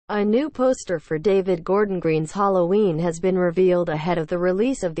A new poster for David Gordon Green's Halloween has been revealed ahead of the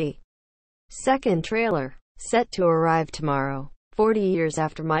release of the second trailer, set to arrive tomorrow. 40 years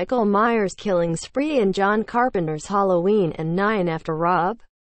after Michael Myers' killing spree in John Carpenter's Halloween and 9 after Rob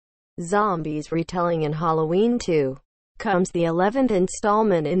Zombie's retelling in Halloween 2, comes the 11th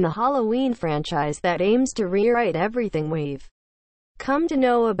installment in the Halloween franchise that aims to rewrite everything we've come to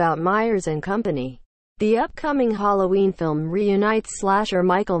know about Myers and Company. The upcoming Halloween film reunites slasher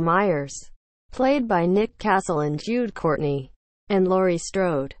Michael Myers, played by Nick Castle and Jude Courtney, and Laurie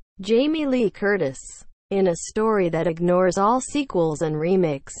Strode, Jamie Lee Curtis, in a story that ignores all sequels and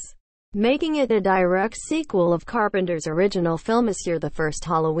remakes, making it a direct sequel of Carpenter's original film. This year, the first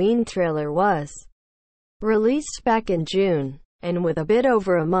Halloween trailer was released back in June, and with a bit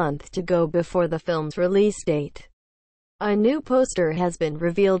over a month to go before the film's release date, a new poster has been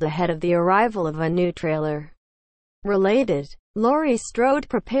revealed ahead of the arrival of a new trailer. Related, Laurie Strode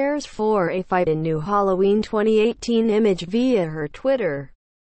prepares for a fight in new Halloween 2018 image via her Twitter.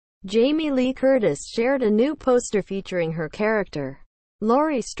 Jamie Lee Curtis shared a new poster featuring her character,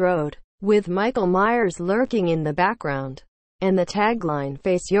 Laurie Strode, with Michael Myers lurking in the background, and the tagline,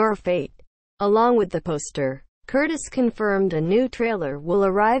 "Face Your Fate." Along with the poster, Curtis confirmed a new trailer will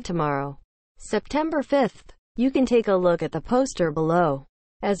arrive tomorrow, September 5th. You can take a look at the poster below.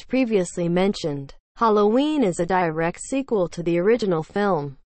 As previously mentioned, Halloween is a direct sequel to the original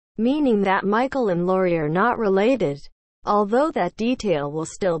film, meaning that Michael and Laurie are not related, although that detail will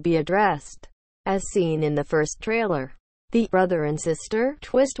still be addressed. As seen in the first trailer, the brother and sister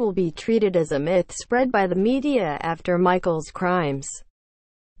twist will be treated as a myth spread by the media after Michael's crimes.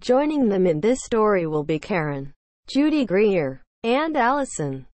 Joining them in this story will be Karen, Judy Greer, and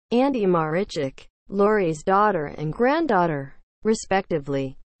Allison, Andy Marichik, Laurie's daughter and granddaughter,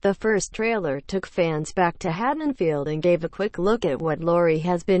 respectively. The first trailer took fans back to Haddonfield and gave a quick look at what Laurie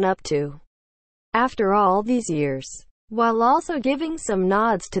has been up to after all these years, while also giving some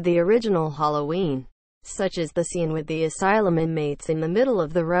nods to the original Halloween, such as the scene with the asylum inmates in the middle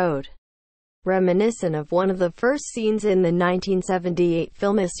of the road, reminiscent of one of the first scenes in the 1978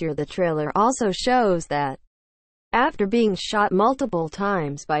 film. This year, the trailer also shows that, after being shot multiple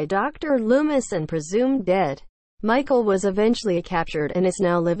times by Dr. Loomis and presumed dead, Michael was eventually captured and is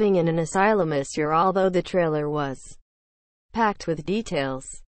now living in an asylum. This year, although the trailer was packed with details,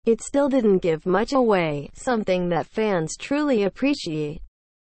 it still didn't give much away, something that fans truly appreciate.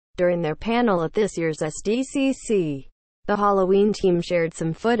 During their panel at this year's SDCC, the Halloween team shared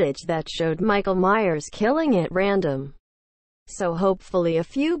some footage that showed Michael Myers killing at random. So hopefully a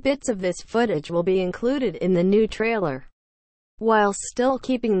few bits of this footage will be included in the new trailer, while still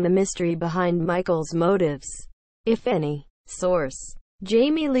keeping the mystery behind Michael's motives, if any. Source: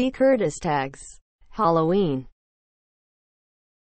 Jamie Lee Curtis. Tags: Halloween.